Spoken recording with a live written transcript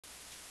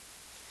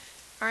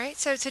Alright,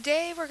 so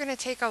today we're going to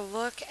take a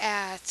look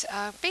at,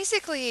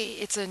 basically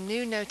it's a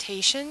new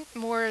notation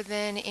more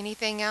than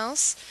anything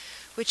else,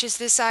 which is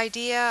this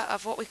idea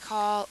of what we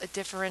call a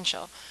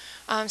differential.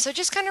 So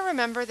just kind of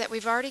remember that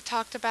we've already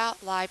talked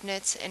about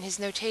Leibniz and his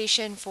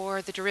notation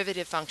for the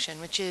derivative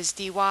function, which is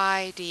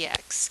dy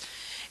dx.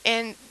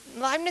 And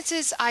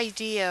Leibniz's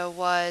idea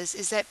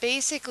is that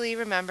basically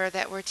remember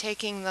that we're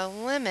taking the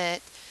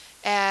limit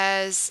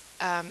as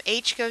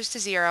h goes to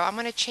 0. I'm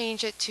going to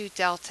change it to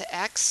delta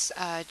x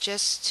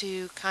just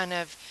to kind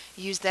of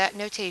use that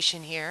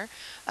notation here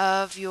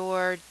of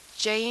your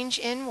change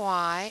in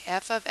y,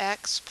 f of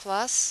x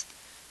plus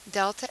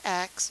delta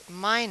x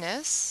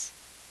minus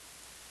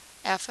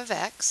f of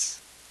x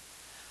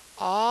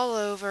all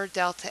over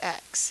delta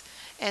x.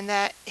 And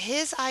that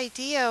his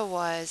idea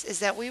is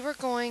that we were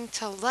going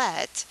to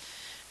let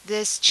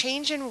this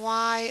change in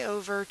y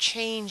over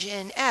change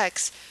in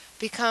x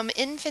become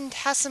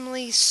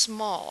infinitesimally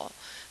small,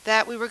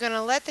 that we were going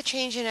to let the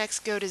change in x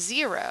go to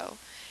 0,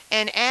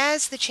 and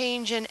as the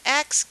change in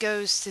x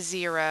goes to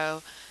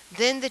 0,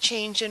 then the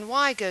change in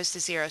y goes to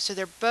 0. So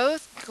they're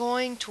both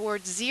going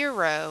towards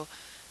 0,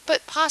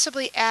 but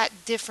possibly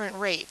at different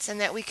rates, and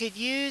that we could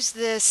use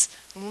this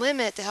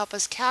limit to help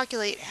us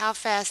calculate how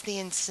fast the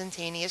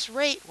instantaneous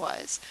rate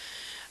was.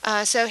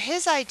 So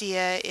his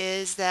idea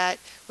is that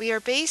we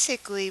are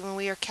basically, when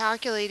we are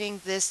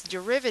calculating this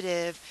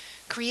derivative,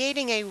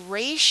 creating a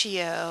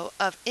ratio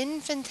of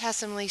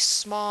infinitesimally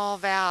small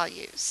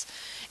values.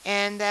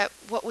 And that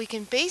what we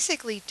can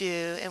basically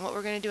do, and what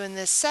we're going to do in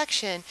this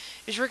section,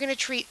 is we're going to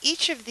treat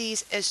each of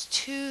these as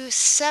two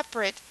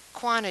separate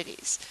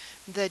quantities.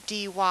 The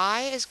dy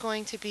is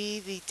going to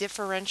be the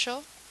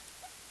differential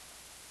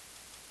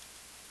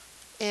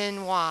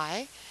in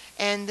y,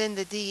 and then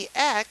the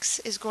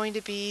dx is going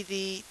to be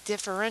the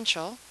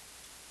differential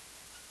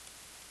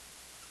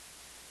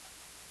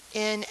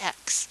in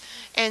x.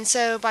 And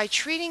so by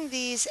treating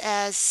these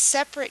as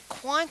separate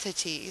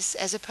quantities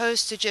as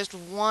opposed to just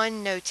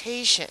one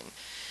notation,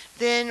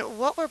 then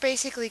what we're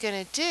basically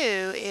going to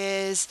do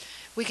is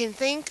we can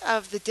think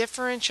of the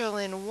differential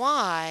in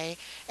y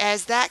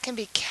as that can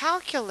be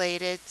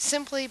calculated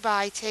simply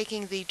by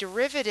taking the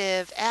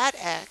derivative at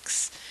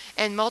x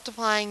and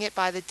multiplying it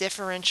by the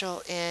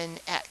differential in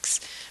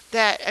x.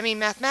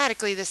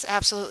 Mathematically, this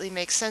absolutely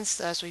makes sense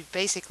to us. We've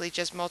basically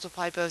just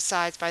multiplied both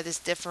sides by this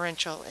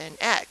differential in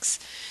x.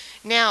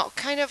 Now,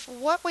 kind of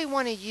what we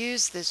want to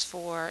use this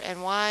for,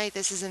 and why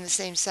this is in the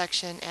same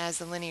section as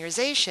the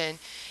linearization,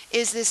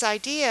 is this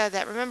idea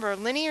that, remember,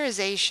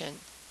 linearization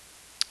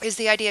is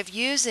the idea of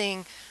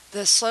using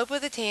the slope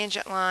of the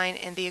tangent line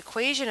and the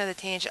equation of the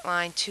tangent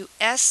line to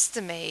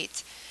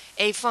estimate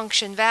a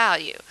function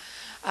value.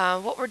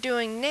 What we're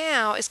doing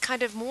now is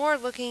kind of more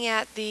looking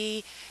at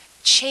the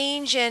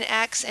change in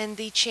x and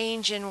the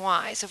change in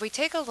y. So if we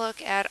take a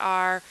look at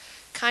our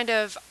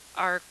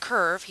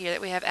curve here that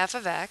we have f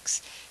of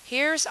x,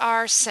 here's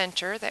our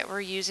center that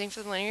we're using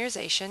for the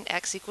linearization,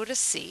 x equal to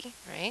c,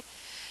 right?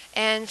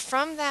 And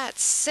from that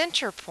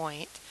center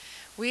point,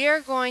 we are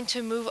going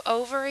to move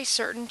over a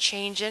certain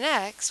change in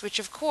x, which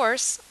of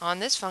course on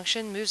this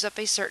function moves up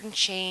a certain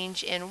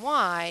change in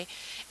y,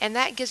 and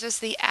that gives us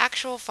the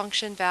actual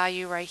function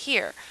value right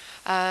here.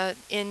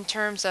 In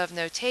terms of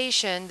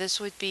notation, this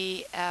would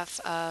be f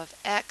of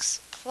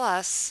x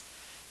plus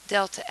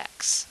delta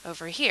x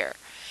over here.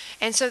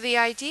 And so the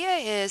idea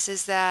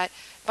is that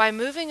by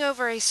moving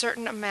over a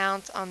certain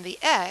amount on the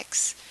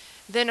x,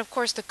 then of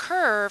course the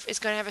curve is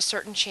going to have a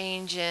certain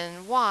change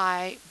in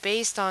y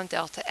based on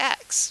delta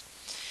x.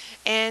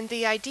 And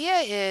the idea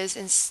is,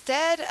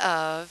 instead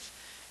of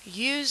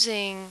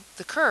using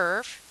the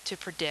curve to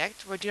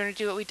predict, we're going to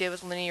do what we did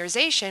with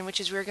linearization, which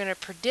is we're going to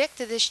predict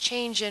this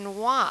change in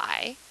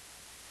y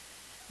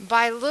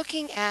by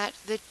looking at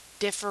the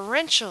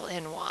differential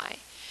in y,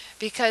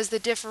 because the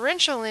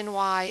differential in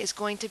y is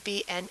going to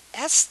be an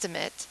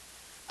estimate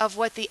of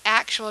what the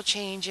actual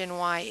change in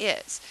y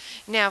is.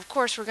 Now, of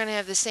course, we're going to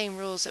have the same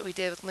rules that we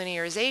did with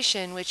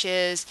linearization, which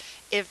is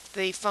if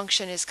the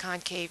function is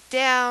concave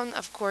down,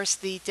 of course,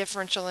 the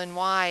differential in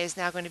y is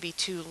now going to be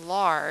too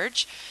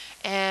large.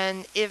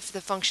 And if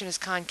the function is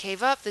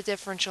concave up, the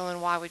differential in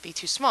y would be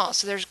too small.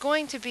 So there's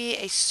going to be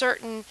a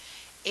certain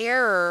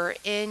error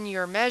in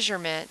your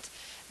measurement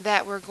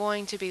that we're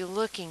going to be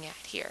looking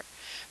at here.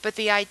 But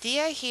the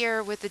idea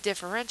here with the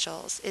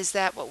differentials is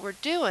that what we're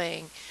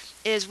doing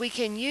is we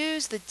can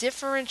use the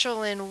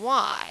differential in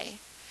y,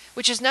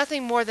 which is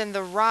nothing more than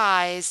the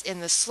rise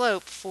in the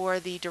slope for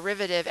the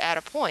derivative at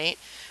a point,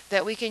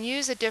 that we can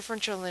use a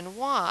differential in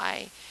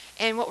y.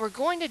 And what we're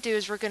going to do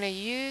is we're going to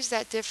use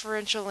that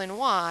differential in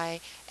y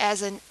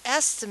as an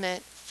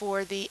estimate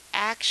for the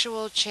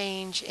actual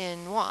change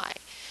in y.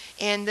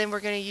 And then we're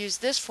going to use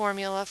this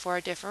formula for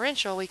a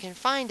differential. We can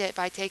find it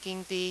by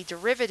taking the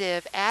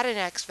derivative at an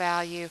x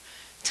value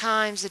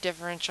times the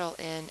differential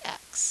in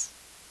x.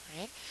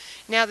 Right?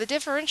 Now, the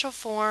differential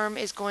form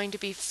is going to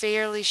be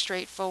fairly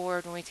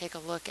straightforward when we take a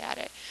look at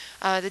it.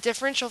 The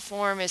differential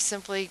form is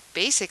simply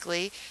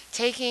basically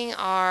taking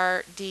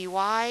our dy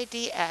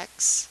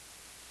dx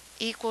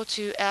equal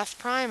to f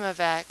prime of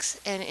x,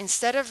 and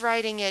instead of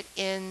writing it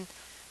in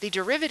the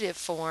derivative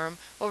form,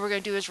 what we're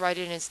going to do is write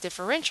it in its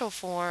differential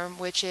form,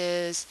 which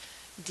is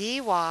dy,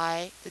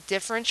 the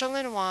differential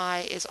in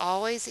y, is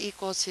always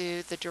equal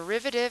to the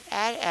derivative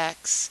at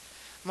x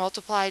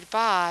multiplied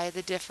by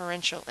the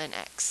differential in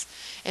x.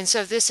 And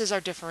so this is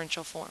our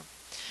differential form.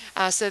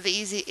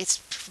 It's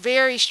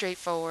very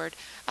straightforward.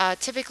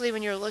 Typically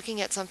when you're looking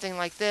at something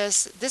like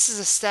this is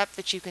a step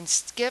that you can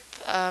skip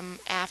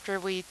after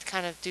we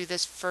kind of do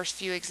this first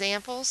few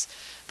examples.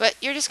 But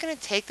you're just going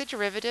to take the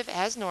derivative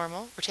as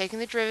normal. We're taking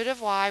the derivative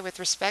of y with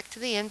respect to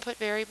the input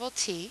variable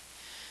t,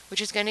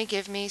 which is going to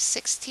give me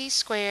 6t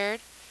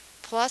squared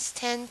plus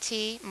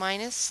 10t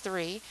minus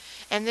 3.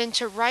 And then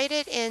to write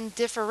it in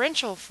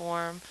differential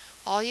form,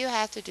 all you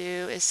have to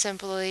do is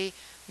simply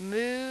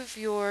move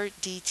your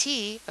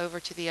dt over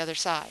to the other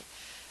side.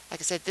 Like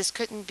I said, this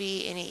couldn't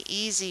be any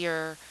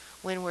easier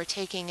when we're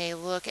taking a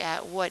look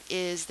at what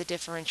is the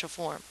differential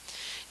form.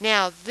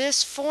 Now,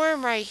 this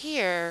form right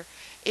here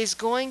is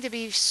going to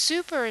be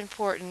super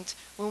important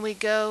when we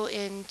go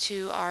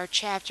into our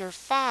chapter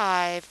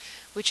 5,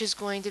 which is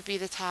going to be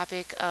the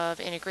topic of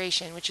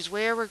integration, which is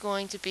where we're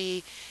going to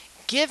be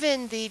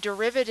given the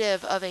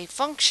derivative of a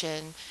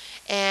function,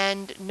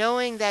 and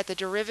knowing that the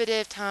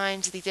derivative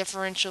times the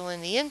differential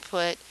in the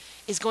input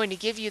is going to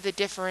give you the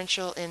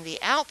differential in the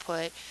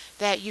output,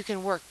 that you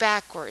can work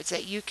backwards,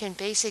 that you can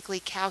basically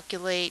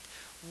calculate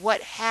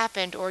what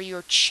happened, or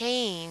your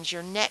change,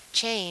 your net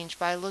change,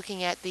 by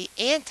looking at the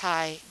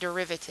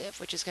antiderivative,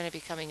 which is going to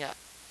be coming up.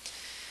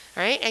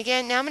 All right,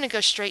 again, now I'm going to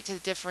go straight to the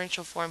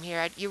differential form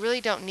here. You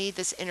really don't need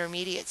this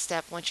intermediate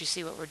step once you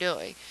see what we're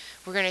doing.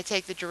 We're going to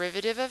take the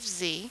derivative of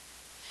z.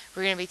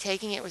 We're going to be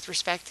taking it with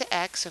respect to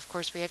x. Of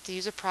course, we have to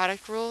use a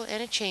product rule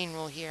and a chain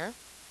rule here.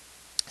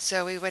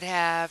 So we would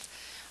have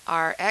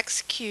our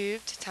x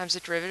cubed times the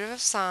derivative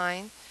of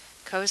sine,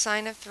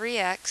 cosine of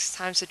 3x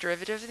times the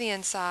derivative of the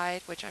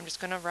inside, which I'm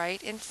just going to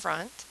write in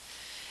front.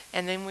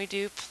 And then we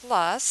do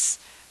plus,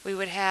 we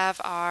would have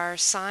our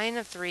sine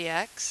of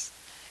 3x,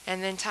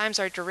 and then times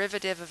our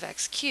derivative of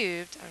x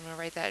cubed, I'm going to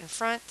write that in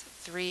front,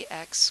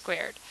 3x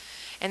squared.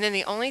 And then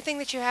the only thing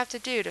that you have to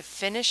do to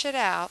finish it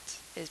out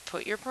is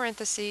put your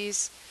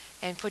parentheses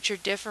and put your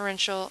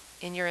differential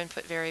in your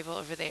input variable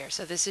over there.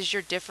 So this is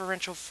your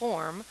differential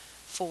form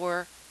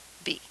for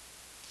b.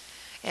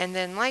 And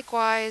then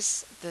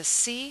likewise, the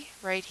c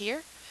right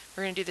here,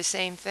 we're going to do the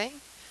same thing.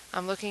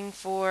 I'm looking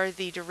for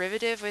the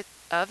derivative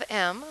of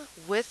m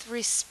with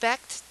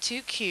respect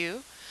to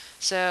q.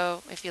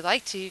 So if you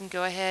like to, you can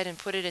go ahead and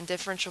put it in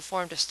differential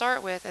form to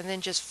start with, and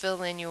then just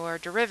fill in your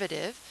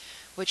derivative,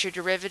 which your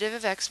derivative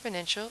of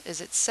exponential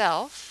is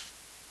itself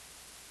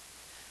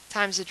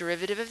times the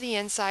derivative of the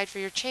inside for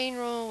your chain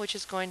rule, which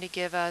is going to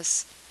give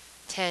us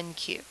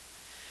 10q.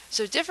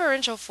 So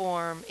differential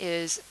form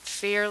is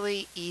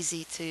fairly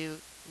easy to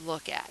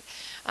look at.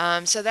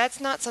 So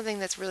that's not something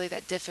that's really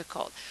that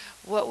difficult.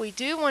 What we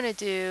do want to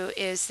do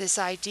is this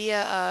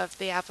idea of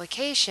the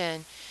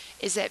application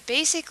is that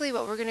basically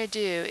what we're going to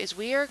do is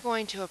we are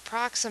going to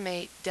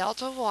approximate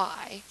delta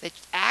y, the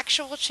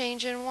actual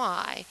change in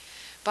y,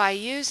 by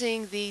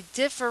using the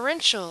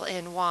differential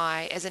in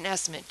y as an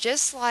estimate.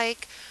 Just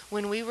like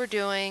when we were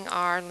doing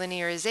our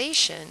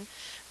linearization,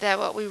 that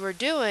what we were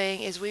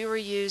doing is we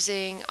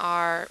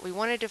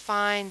wanted to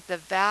find the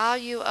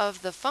value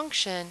of the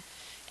function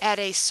at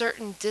a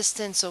certain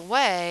distance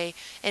away,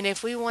 and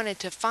if we wanted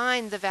to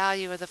find the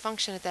value of the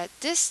function at that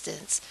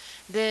distance,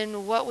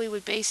 then what we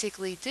would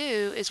basically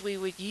do is we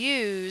would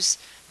use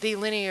the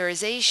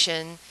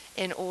linearization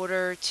in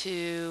order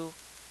to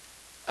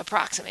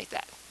approximate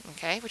that,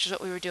 okay, which is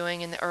what we were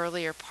doing in the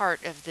earlier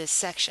part of this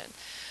section.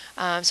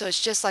 So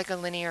it's just like a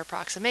linear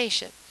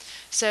approximation.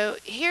 So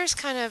here's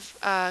kind of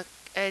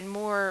a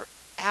more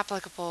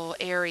applicable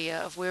area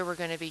of where we're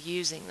going to be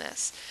using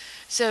this.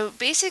 So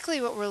basically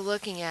what we're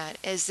looking at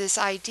is this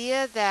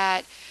idea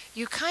that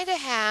you kind of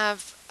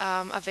have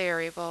a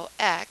variable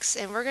x,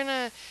 and we're going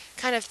to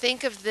kind of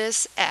think of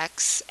this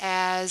x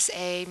as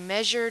a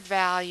measured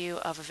value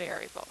of a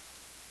variable.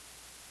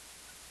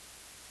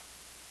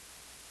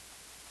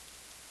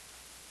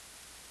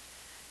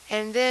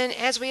 And then,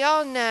 as we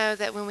all know,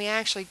 that when we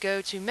actually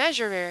go to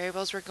measure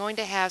variables, we're going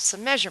to have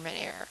some measurement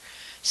error.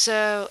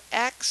 So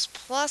x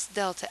plus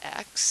delta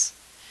x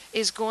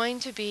is going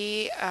to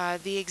be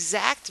the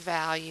exact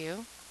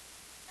value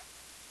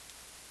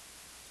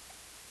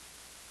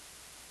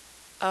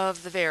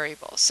of the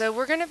variable. So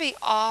we're going to be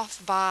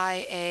off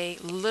by a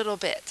little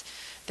bit.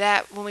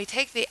 That when we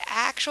take the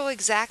actual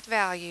exact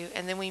value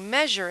and then we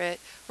measure it,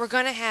 we're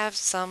going to have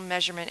some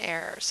measurement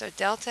error. So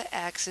delta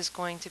x is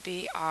going to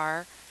be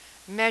our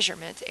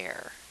measurement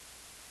error.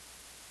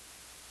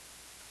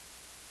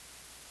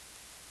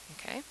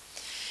 Okay,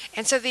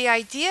 and so the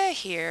idea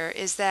here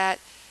is that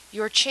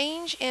your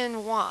change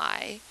in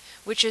y,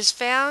 which is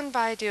found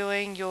by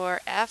doing your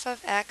f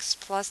of x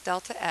plus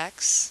delta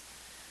x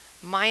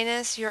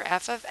minus your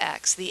f of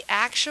x, the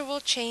actual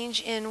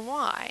change in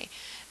y,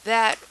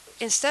 that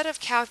instead of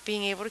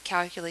being able to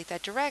calculate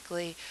that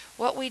directly,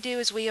 what we do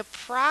is we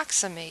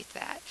approximate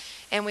that.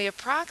 And we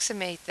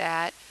approximate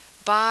that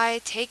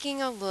by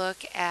taking a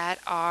look at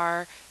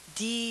our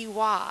dy,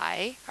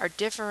 our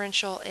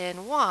differential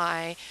in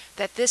y,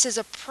 that this is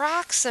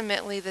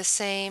approximately the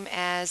same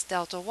as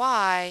delta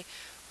y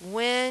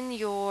when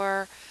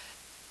your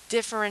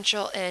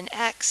differential in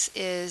x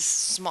is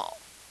small.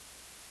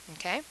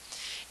 Okay?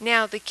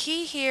 Now, the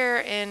key here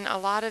in a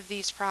lot of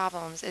these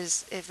problems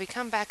is, if we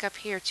come back up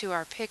here to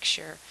our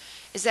picture,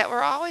 is that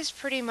we're always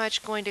pretty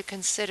much going to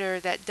consider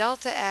that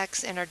delta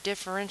x and our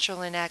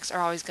differential in x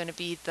are always going to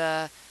be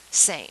the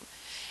same.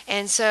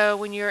 And so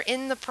when you're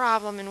in the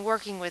problem and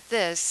working with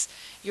this,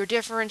 your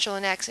differential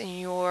in x and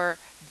your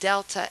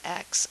delta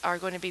x are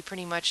going to be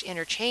pretty much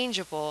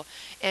interchangeable.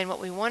 And what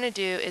we want to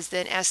do is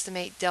then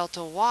estimate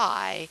delta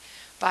y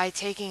by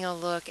taking a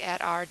look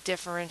at our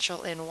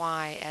differential in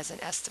y as an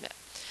estimate.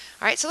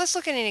 All right, so let's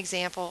look at an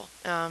example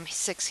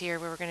 6 here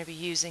where we're going to be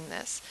using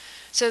this.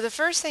 So the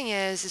first thing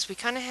is we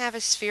kind of have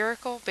a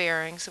spherical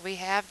bearing. So we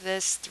have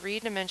this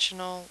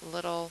three-dimensional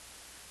little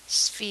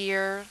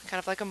sphere, kind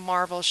of like a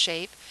marble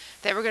shape,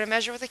 that we're going to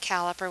measure with a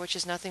caliper, which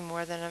is nothing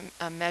more than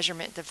a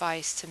measurement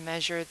device to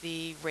measure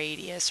the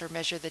radius or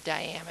measure the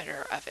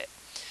diameter of it.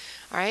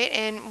 All right,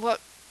 and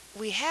what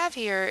we have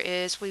here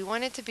is we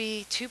want it to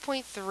be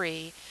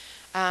 2.3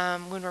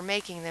 when we're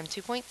making them,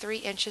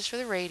 2.3 inches for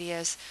the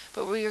radius,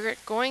 but we're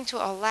going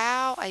to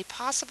allow a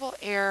possible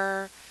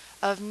error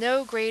of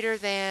no greater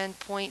than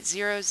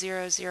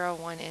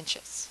 0.0001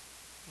 inches.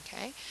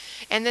 Okay,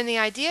 and then the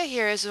idea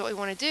here is what we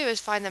want to do is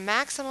find the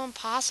maximum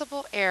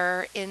possible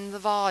error in the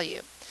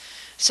volume.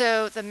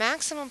 So the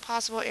maximum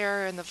possible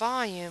error in the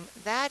volume,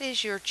 that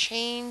is your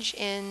change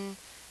in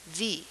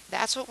V.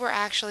 That's what we're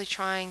actually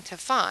trying to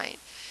find.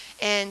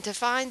 And to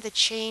find the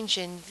change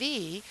in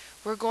V,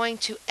 we're going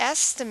to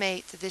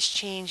estimate this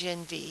change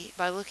in V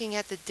by looking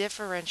at the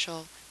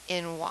differential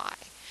in Y.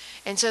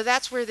 And so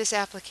that's where this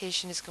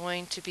application is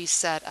going to be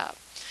set up.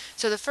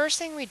 So the first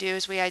thing we do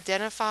is we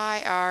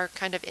identify our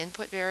kind of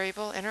input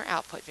variable and our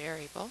output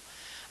variable.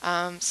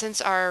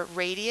 Since our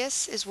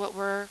radius is what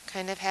we're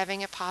kind of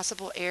having a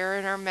possible error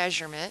in our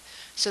measurement,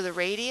 so the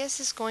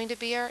radius is going to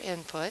be our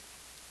input,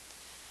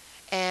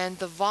 and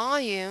the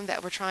volume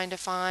that we're trying to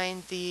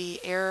find the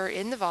error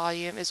in the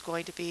volume is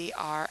going to be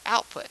our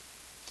output,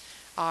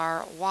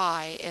 our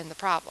y in the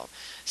problem.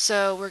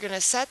 So we're going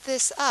to set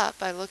this up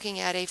by looking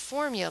at a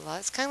formula.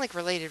 It's kind of like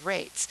related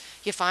rates.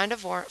 You find a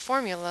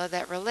formula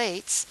that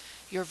relates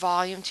your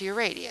volume to your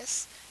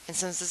radius. And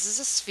since this is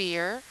a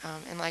sphere,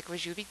 and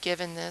likewise you'd be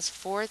given this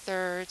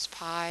 4/3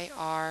 pi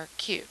r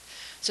cubed.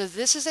 So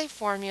this is a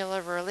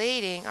formula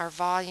relating our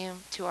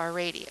volume to our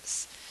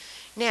radius.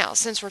 Now,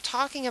 since we're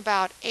talking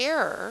about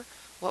error,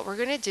 what we're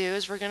going to do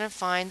is we're going to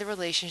find the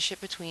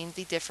relationship between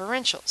the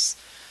differentials.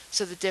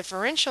 So the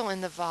differential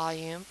in the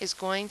volume is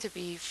going to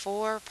be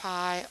 4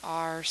 pi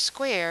r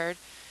squared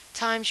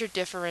times your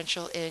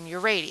differential in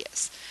your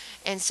radius.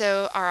 And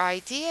so our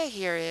idea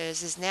here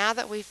is now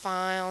that we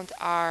found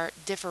our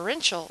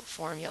differential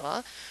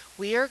formula,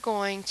 we are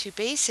going to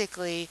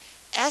basically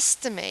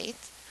estimate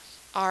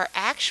our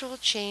actual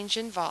change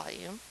in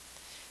volume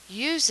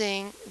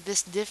using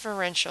this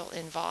differential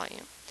in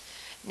volume.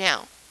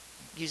 Now,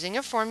 using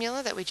a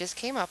formula that we just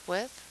came up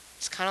with,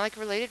 it's kind of like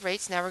related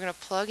rates. Now we're going to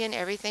plug in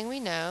everything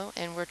we know,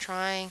 and we're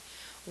trying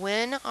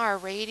when our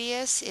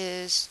radius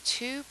is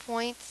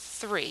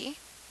 2.3,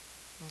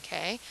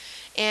 okay,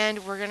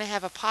 and we're going to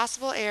have a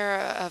possible error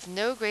of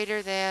no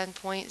greater than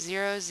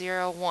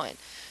 0.001.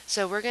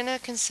 So we're going to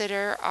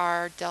consider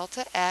our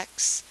delta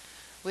x,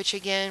 which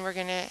again we're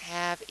going to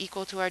have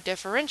equal to our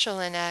differential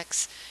in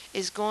x,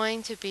 is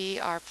going to be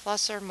our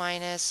plus or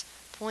minus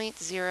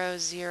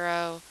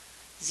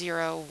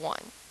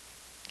 0.0001.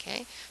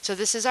 Okay, so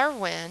this is our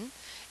when,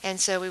 and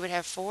so we would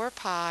have 4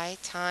 pi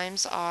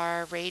times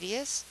our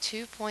radius,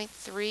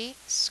 2.3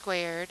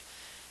 squared,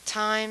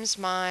 times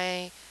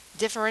my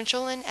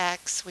differential in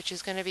x, which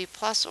is going to be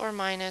plus or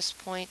minus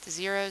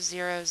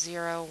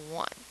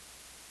 0.0001.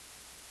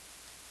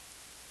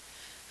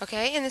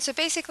 Okay, and so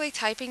basically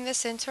typing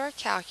this into our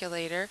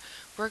calculator,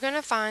 we're going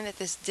to find that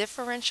this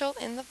differential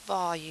in the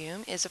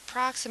volume is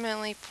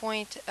approximately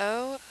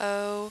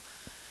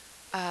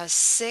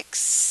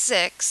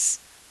 0.0066,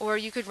 or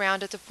you could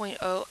round it to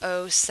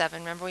 0.007.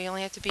 Remember, we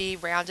only have to be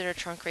rounded or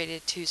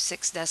truncated to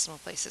 6 decimal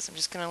places. I'm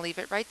just going to leave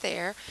it right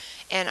there.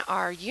 And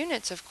our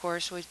units, of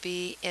course, would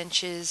be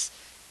inches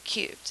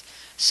cubed.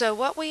 So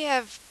what we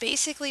have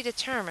basically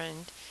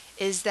determined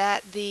is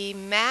that the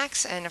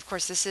max, and of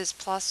course this is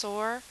plus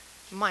or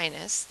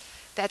minus,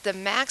 that the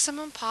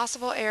maximum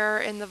possible error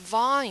in the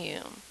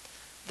volume,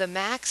 the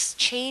max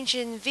change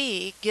in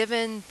V,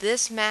 given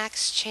this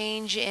max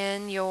change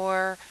in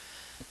your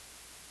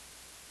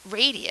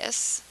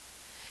radius,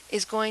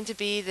 is going to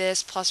be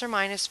this plus or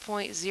minus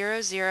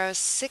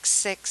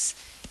 0.0066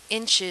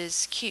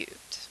 inches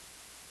cubed.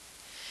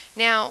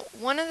 Now,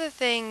 one of the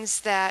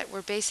things that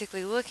we're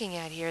basically looking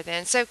at here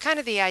then, so kind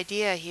of the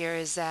idea here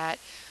is that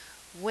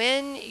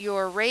when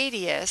your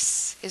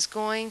radius is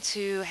going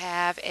to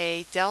have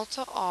a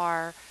delta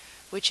r,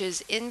 which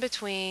is in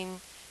between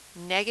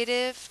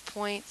negative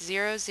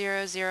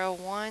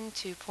 0.0001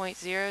 to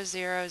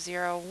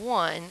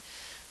 0.0001,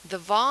 the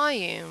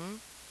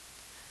volume,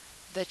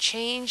 the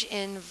change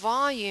in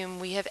volume,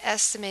 we have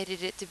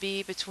estimated it to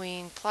be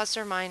between plus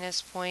or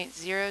minus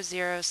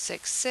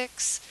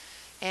 0.0066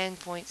 and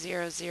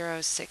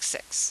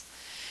 0.0066.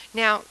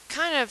 Now,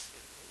 kind of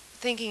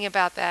thinking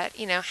about that,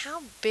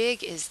 how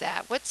big is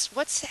that?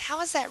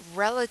 How is that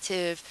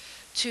relative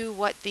to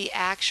what the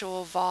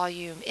actual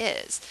volume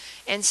is?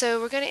 And so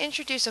we're going to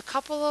introduce a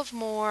couple of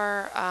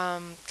more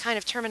kind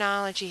of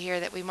terminology here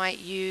that we might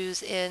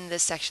use in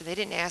this section. They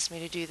didn't ask me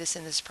to do this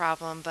in this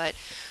problem, but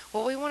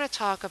what we want to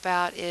talk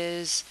about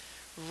is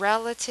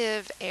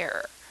relative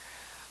error.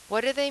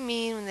 What do they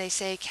mean when they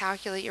say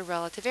calculate your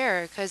relative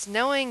error? Because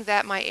knowing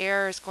that my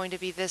error is going to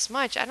be this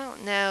much, I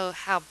don't know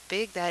how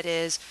big that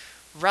is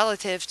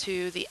relative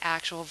to the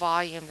actual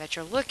volume that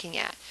you're looking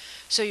at.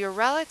 So your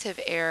relative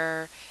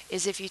error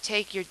is if you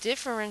take your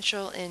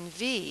differential in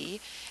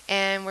V,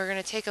 and we're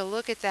going to take a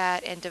look at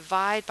that and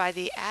divide by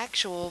the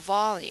actual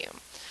volume.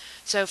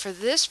 So for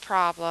this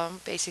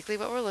problem, basically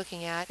what we're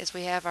looking at is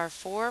we have our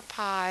 4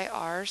 pi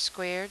r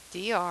squared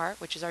dr,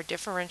 which is our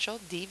differential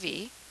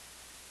dV.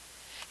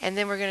 And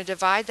then we're going to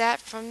divide that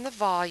from the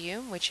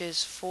volume, which is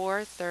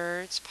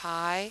 4/3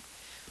 pi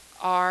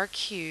r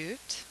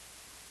cubed.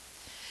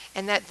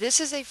 And that this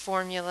is a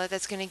formula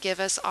that's going to give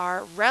us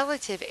our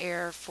relative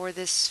error for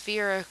this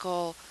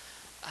spherical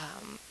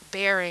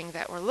bearing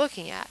that we're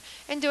looking at.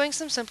 And doing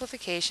some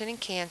simplification and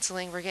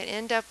canceling, we're going to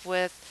end up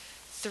with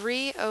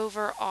 3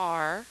 over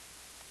r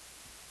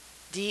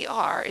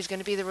dr is going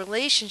to be the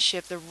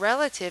relationship, the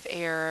relative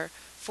error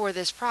for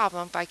this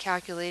problem by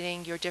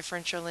calculating your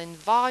differential in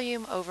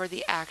volume over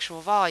the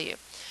actual volume.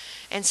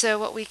 And so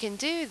what we can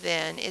do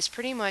then is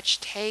pretty much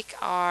take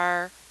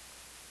our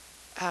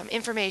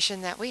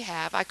information that we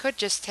have. I could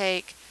just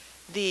take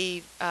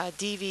the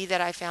dV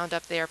that I found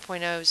up there,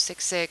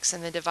 0.066,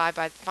 and then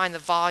find the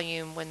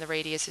volume when the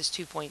radius is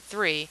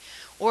 2.3,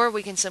 or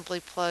we can simply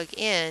plug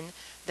in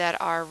that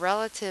our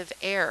relative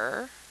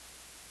error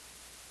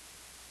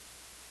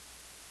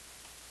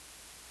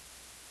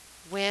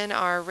when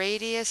our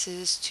radius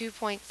is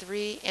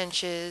 2.3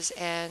 inches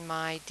and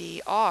my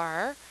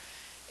dr,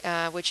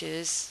 which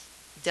is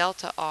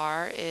delta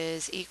r,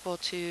 is equal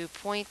to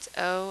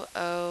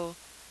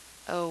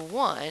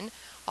 0.0001,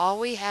 all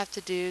we have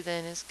to do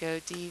then is go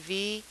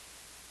dv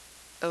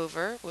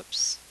over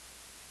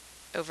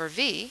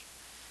v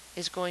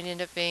is going to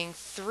end up being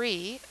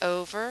 3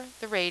 over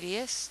the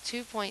radius,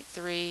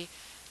 2.3,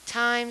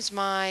 times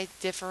my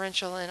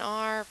differential in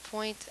r,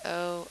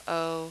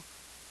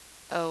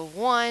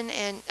 0.0001,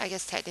 and I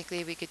guess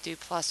technically we could do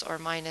plus or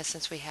minus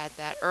since we had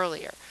that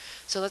earlier.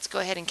 So let's go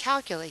ahead and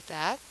calculate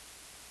that.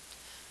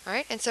 All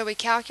right, and so we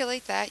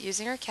calculate that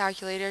using our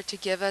calculator to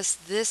give us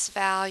this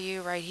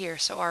value right here.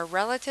 So our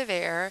relative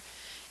error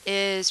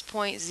is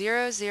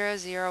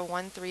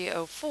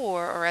 0.0001304,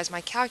 or as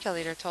my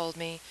calculator told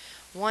me,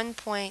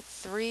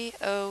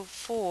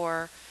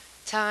 1.304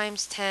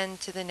 times 10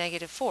 to the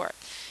negative 4.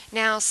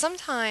 Now,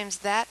 sometimes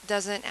that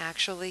doesn't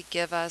actually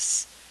give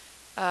us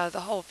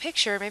the whole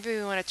picture. Maybe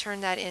we want to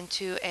turn that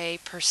into a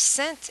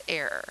percent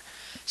error.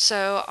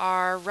 So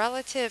our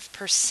relative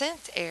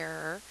percent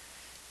error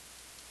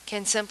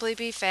can simply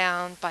be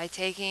found by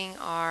taking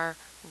our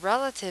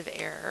relative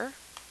error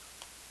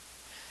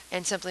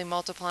and simply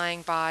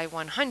multiplying by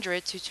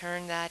 100 to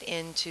turn that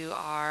into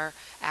our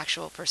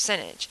actual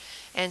percentage.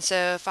 And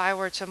so if I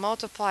were to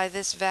multiply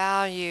this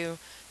value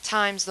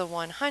times the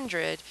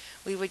 100,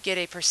 we would get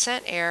a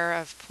percent error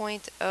of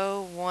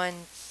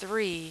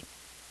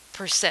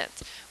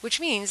 0.013%, which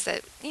means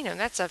that,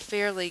 that's a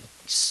fairly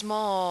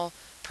small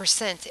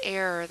percent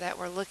error that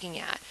we're looking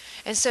at.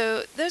 And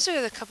so those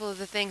are a couple of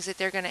the things that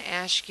they're going to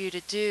ask you to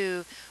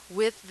do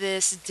with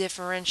this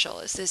differential,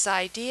 is this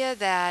idea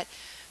that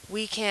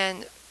we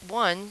can,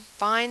 one,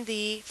 find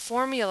the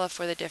formula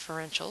for the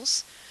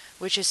differentials,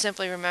 which is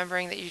simply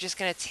remembering that you're just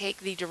going to take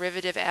the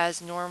derivative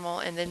as normal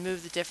and then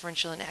move the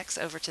differential in x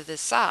over to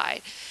this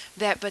side.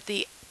 But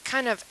the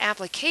kind of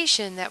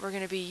application that we're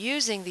going to be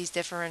using these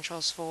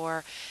differentials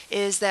for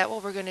is that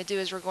what we're going to do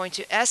is we're going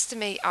to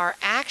estimate our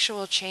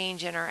actual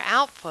change in our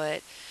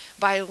output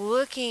by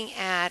looking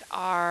at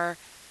our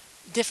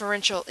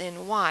differential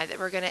in y, that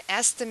we're going to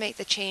estimate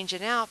the change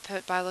in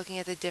output by looking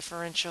at the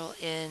differential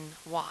in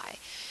y.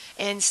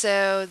 And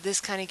so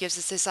this kind of gives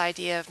us this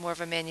idea of more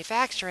of a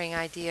manufacturing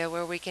idea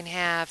where we can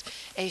have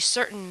a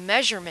certain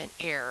measurement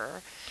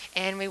error,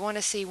 and we want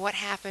to see what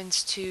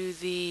happens to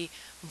the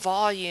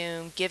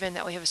volume given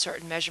that we have a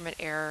certain measurement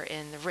error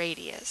in the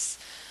radius.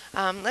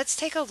 Let's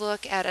take a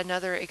look at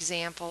another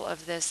example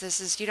of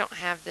this. You don't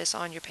have this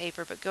on your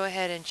paper, but go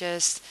ahead and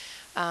just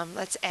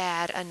let's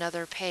add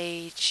another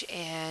page,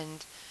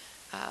 and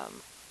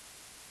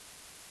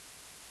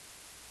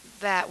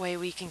that way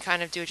we can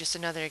kind of do just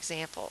another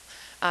example.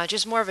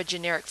 just more of a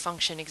generic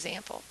function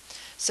example.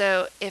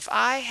 So if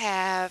I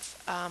have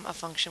a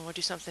function, we'll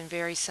do something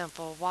very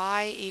simple,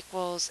 y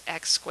equals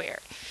x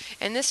squared.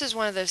 And this is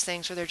one of those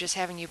things where they're just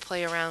having you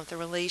play around with the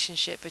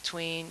relationship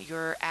between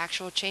your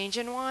actual change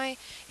in y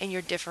and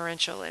your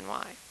differential in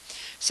y.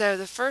 So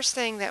the first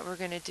thing that we're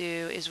going to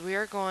do is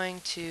we're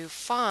going to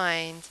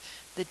find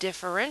the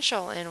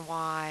differential in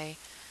y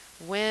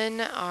when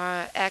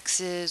our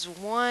x is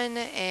 1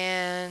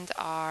 and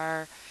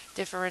our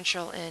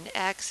differential in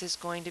x is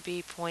going to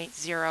be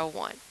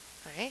 0.01.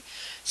 Right?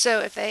 So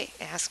if they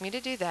ask me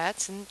to do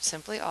that, and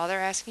simply all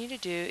they're asking you to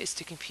do is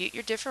to compute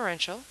your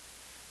differential.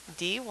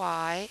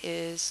 dy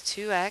is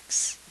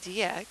 2x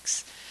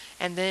dx,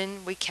 and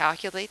then we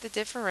calculate the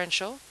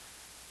differential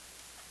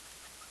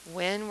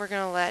when we're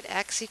going to let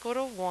x equal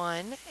to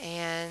 1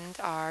 and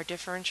our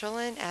differential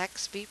in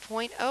x be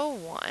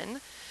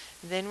 0.01.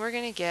 Then we're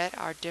going to get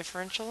our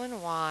differential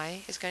in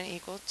y is going to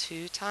equal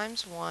 2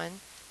 times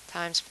 1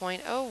 times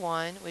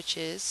 0.01, which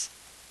is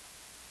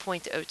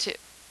 0.02.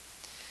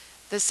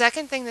 The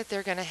second thing that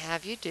they're going to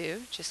have you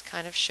do, just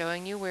kind of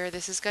showing you where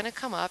this is going to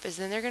come up, is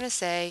then they're going to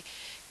say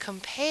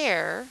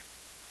compare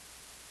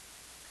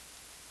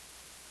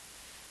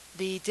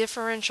the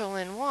differential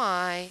in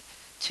y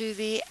to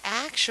the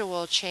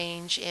actual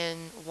change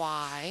in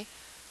y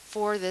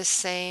for this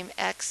same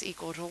x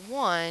equal to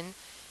 1.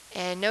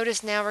 And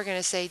notice now we're going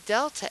to say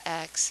delta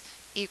x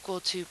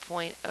equal to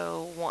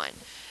 0.01.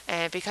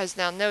 And because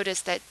now notice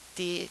that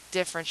the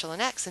differential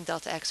in x and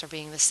delta x are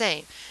being the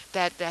same.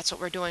 That's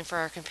what we're doing for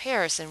our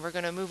comparison. We're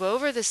going to move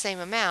over the same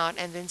amount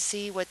and then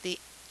see what the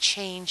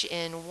change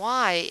in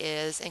y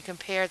is and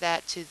compare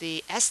that to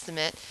the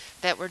estimate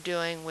that we're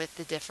doing with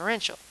the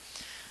differential.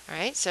 All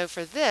right, so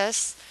for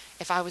this,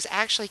 if I was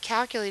actually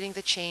calculating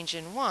the change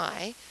in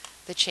y,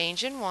 the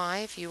change in y,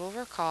 if you will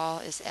recall,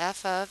 is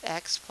f of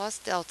x plus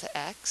delta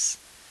x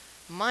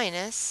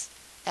minus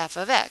f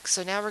of x.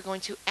 So now we're going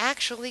to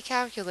actually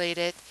calculate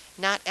it,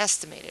 not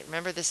estimate it.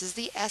 Remember, this is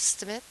the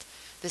estimate.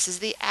 This is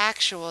the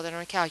actual that I'm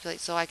going to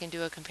calculate so I can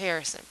do a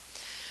comparison.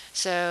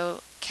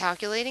 So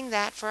calculating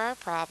that for our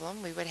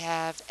problem, we would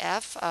have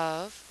f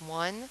of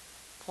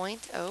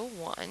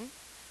 1.01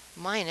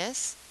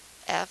 minus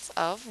f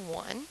of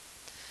 1.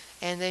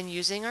 And then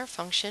using our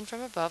function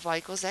from above, y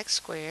equals x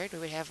squared, we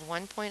would have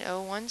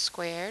 1.01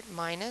 squared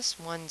minus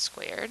 1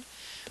 squared,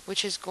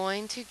 which is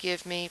going to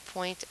give me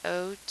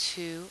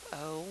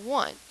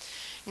 0.0201.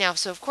 Now,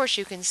 so of course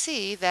you can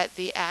see that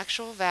the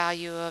actual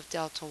value of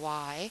delta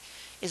y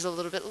is a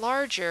little bit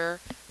larger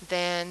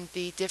than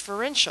the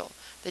differential.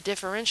 The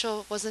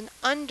differential was an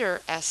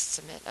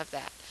underestimate of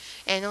that.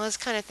 And let's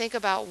kind of think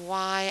about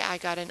why I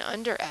got an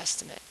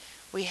underestimate.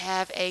 We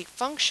have a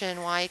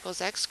function y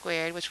equals x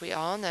squared, which we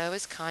all know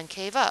is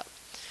concave up.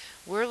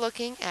 We're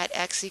looking at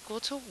x equal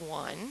to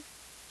 1.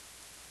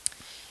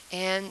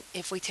 And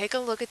if we take a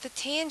look at the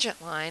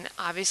tangent line,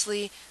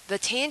 obviously the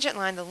tangent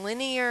line, the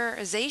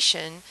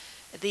linearization,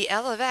 the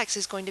L of x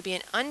is going to be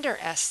an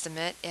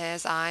underestimate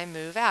as I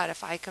move out.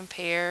 If I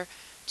compare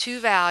two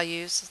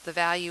values, the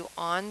value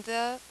on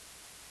the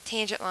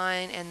tangent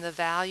line and the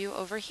value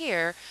over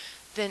here,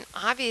 then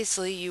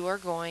obviously you are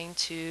going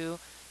to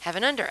have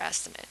an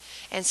underestimate.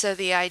 And so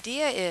the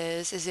idea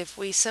is if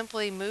we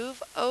simply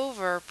move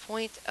over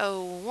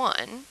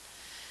 0.01,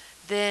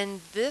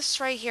 then this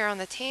right here on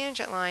the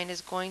tangent line is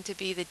going to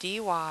be the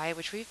dy,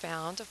 which we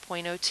found, of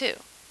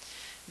 0.02.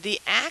 The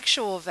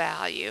actual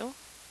value,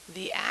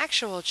 the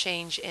actual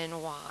change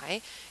in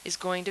y, is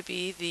going to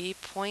be the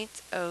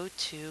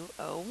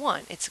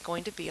 0.0201. It's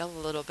going to be a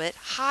little bit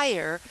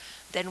higher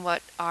than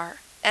what our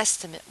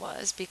estimate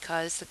was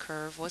because the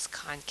curve was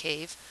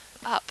concave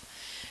up.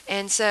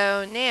 And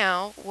so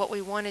now what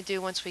we want to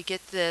do once we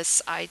get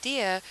this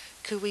idea,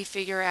 could we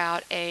figure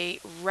out a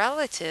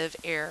relative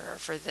error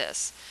for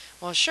this?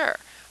 Well, sure.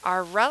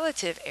 Our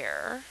relative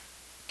error,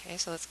 okay,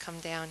 so let's come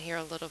down here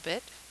a little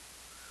bit.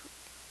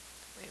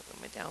 We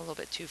went down a little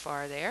bit too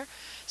far there.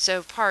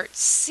 So part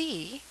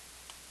C,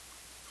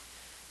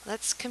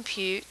 let's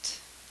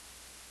compute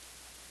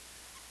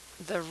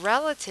the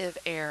relative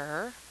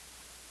error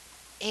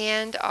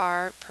and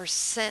our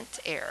percent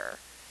error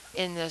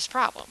in this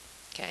problem.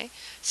 Okay,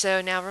 so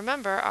now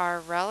remember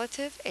our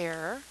relative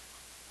error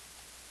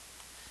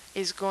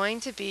is going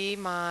to be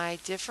my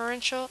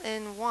differential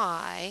in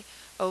y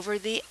over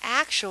the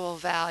actual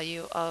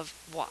value of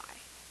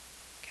y.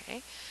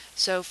 Okay,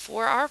 so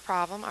for our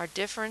problem, our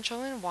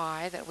differential in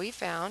y that we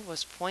found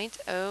was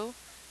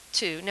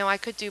 0.02. Now I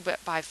could do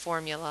it by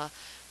formula,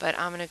 but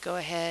I'm going to go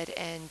ahead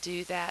and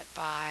do that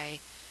by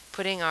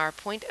putting our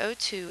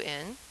 0.02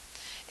 in,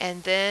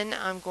 and then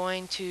I'm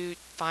going to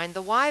find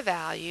the y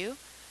value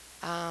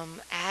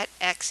at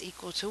x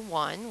equal to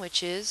 1,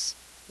 which is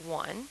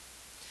 1.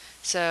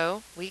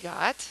 So we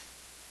got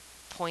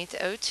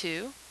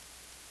 0.02.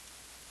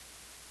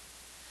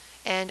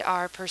 And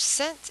our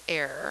percent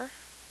error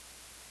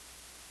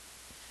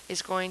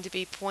is going to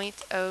be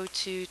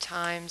 0.02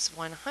 times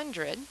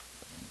 100.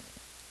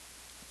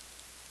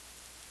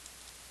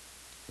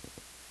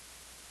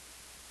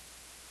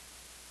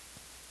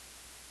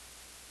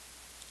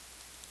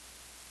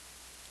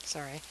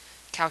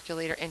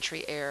 calculator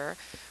entry error,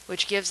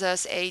 which gives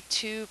us a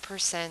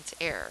 2%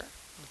 error.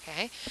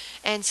 Okay,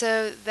 and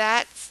so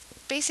that's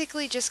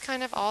basically just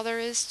kind of all there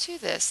is to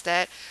this,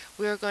 that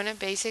we're going to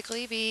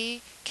basically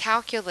be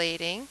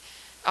calculating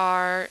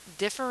our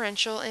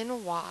differential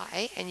in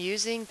y and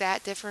using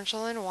that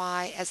differential in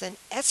y as an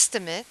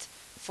estimate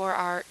for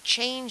our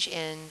change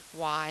in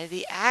y,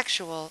 the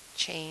actual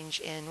change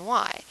in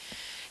y.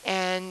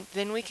 And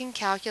then we can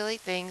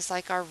calculate things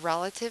like our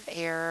relative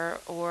error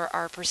or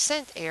our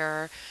percent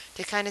error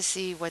to kind of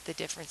see what the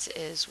difference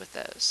is with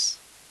those.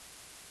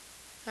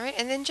 All right,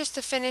 and then just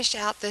to finish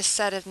out this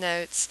set of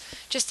notes,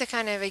 just to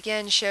kind of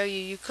again show you,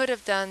 you could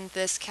have done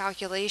this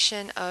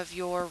calculation of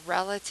your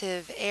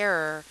relative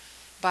error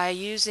by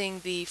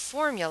using the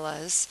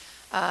formulas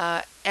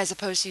as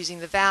opposed to using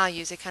the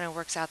values. It kind of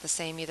works out the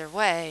same either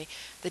way.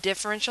 The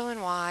differential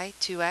in y,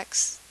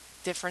 2x,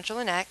 differential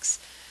in x,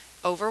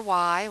 over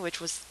y,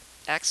 which was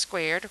x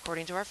squared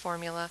according to our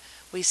formula.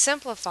 We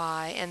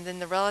simplify, and then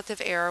the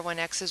relative error when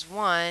x is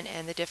 1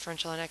 and the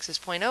differential in x is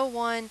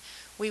 0.01,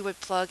 we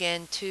would plug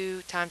in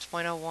 2 times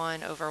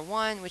 0.01 over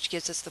 1, which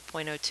gives us the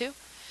 0.02,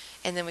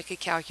 and then we could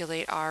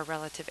calculate our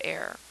relative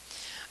error.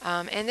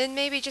 And then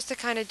maybe just to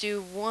kind of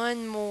do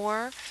one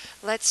more,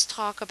 let's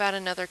talk about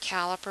another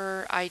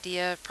caliper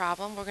idea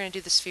problem. We're going to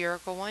do the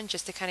spherical one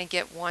just to kind of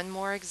get one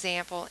more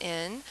example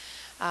in,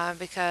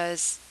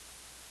 because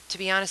to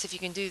be honest, if you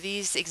can do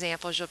these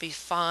examples, you'll be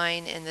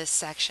fine in this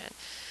section.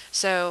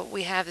 So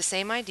we have the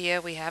same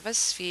idea. We have a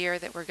sphere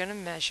that we're going to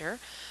measure.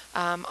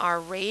 Our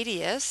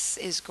radius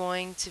is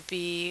going to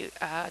be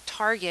a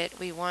target.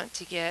 We want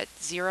to get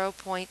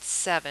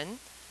 0.7.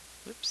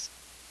 Oops.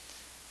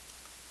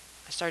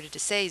 I started to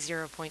say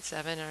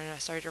 0.7, and I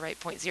started to write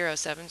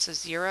 0.07. So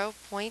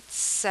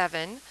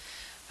 0.7.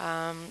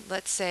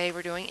 Let's say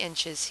we're doing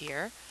inches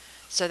here.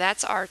 So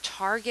that's our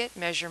target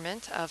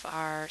measurement of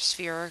our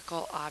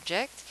spherical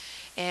object,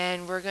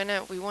 and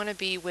we want to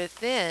be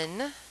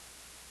within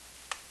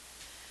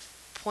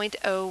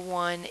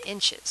 0.01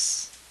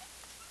 inches.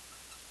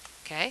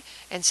 Okay,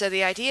 and so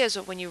the idea is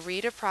that when you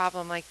read a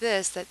problem like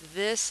this, that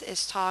this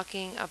is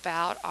talking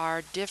about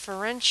our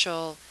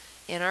differential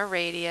in our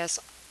radius,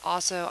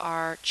 also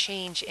our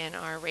change in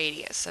our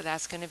radius. So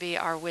that's going to be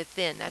our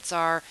within. That's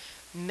our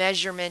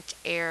measurement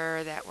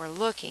error that we're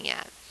looking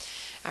at.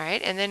 All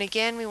right, and then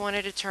again, we want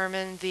to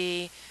determine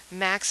the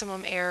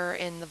maximum error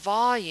in the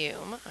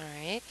volume. All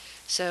right,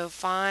 so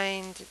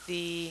find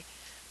the,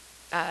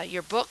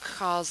 your book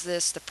calls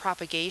this the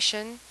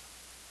propagation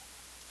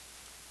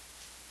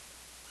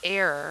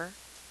error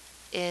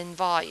in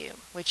volume,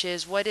 which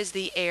is what is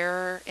the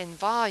error in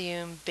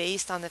volume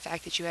based on the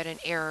fact that you had an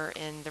error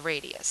in the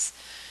radius.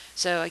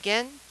 So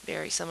again,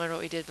 very similar to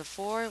what we did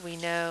before, we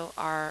know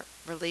our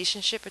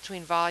relationship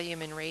between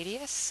volume and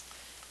radius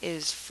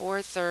is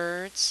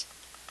 4/3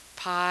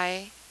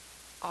 pi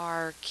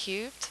r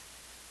cubed.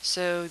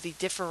 So the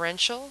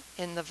differential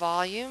in the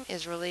volume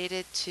is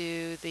related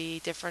to the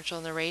differential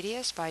in the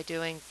radius by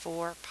doing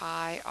 4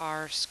 pi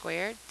r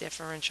squared,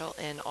 differential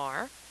in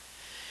r.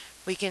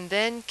 We can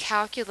then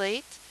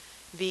calculate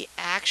the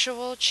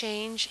actual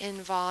change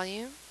in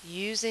volume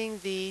using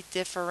the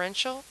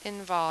differential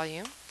in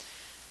volume,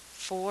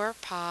 4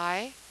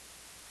 pi,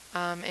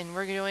 and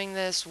we're doing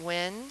this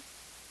when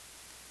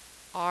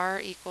r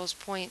equals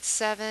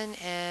 0.7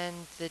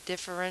 and the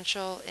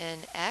differential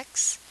in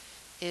x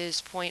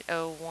is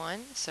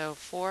 0.01. So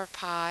 4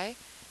 pi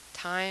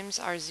times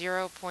our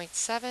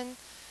 0.7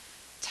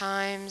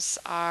 times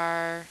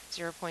our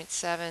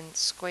 0.7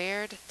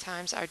 squared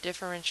times our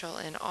differential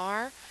in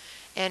r.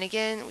 And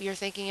again, you're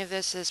thinking of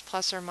this as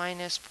plus or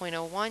minus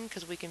 0.01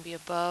 because we can be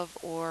above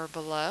or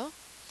below.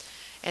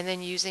 And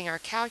then using our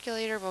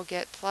calculator, we'll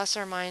get plus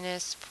or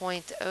minus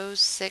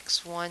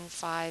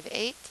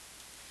 0.06158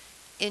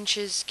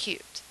 inches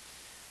cubed.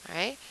 All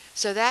right,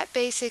 so that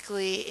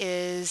basically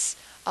is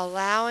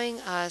allowing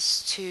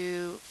us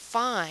to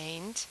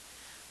find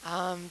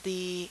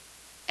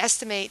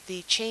estimate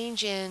the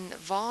change in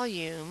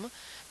volume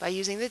by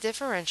using the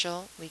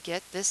differential. We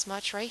get this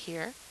much right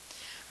here.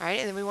 All right,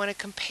 and then we want to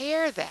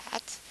compare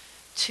that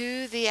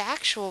to the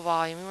actual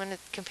volume. We want to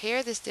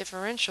compare this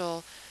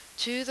differential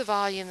to the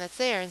volume that's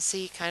there and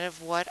see kind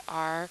of what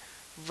our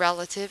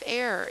relative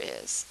error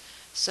is.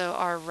 So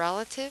our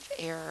relative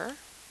error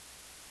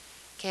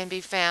can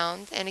be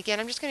found, and again,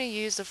 I'm just going to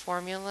use the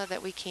formula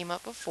that we came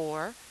up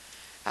before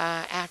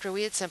after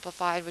we had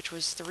simplified, which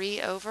was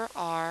 3 over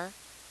r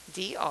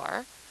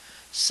dr.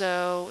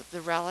 So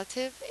the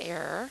relative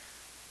error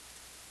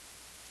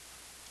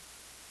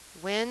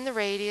when the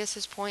radius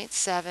is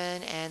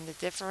 0.7 and the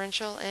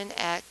differential in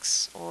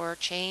x or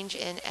change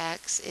in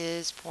x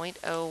is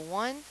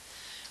 0.01,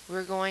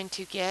 we're going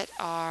to get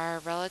our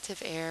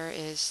relative error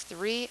is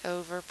 3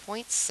 over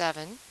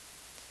 0.7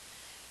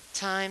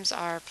 times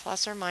our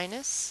plus or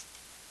minus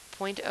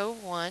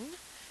 0.01,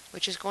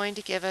 which is going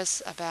to give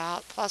us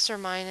about plus or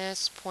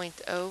minus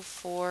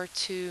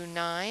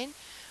 0.0429,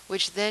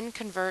 which then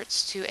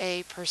converts to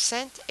a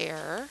percent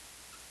error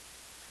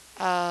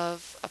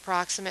of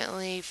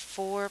approximately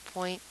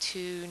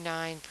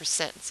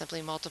 4.29%,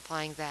 simply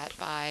multiplying that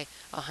by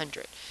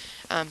 100.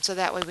 So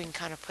that way we can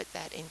kind of put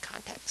that in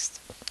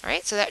context. All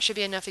right, so that should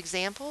be enough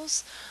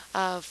examples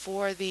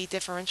for the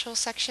differential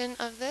section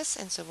of this,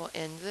 and so we'll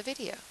end the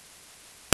video.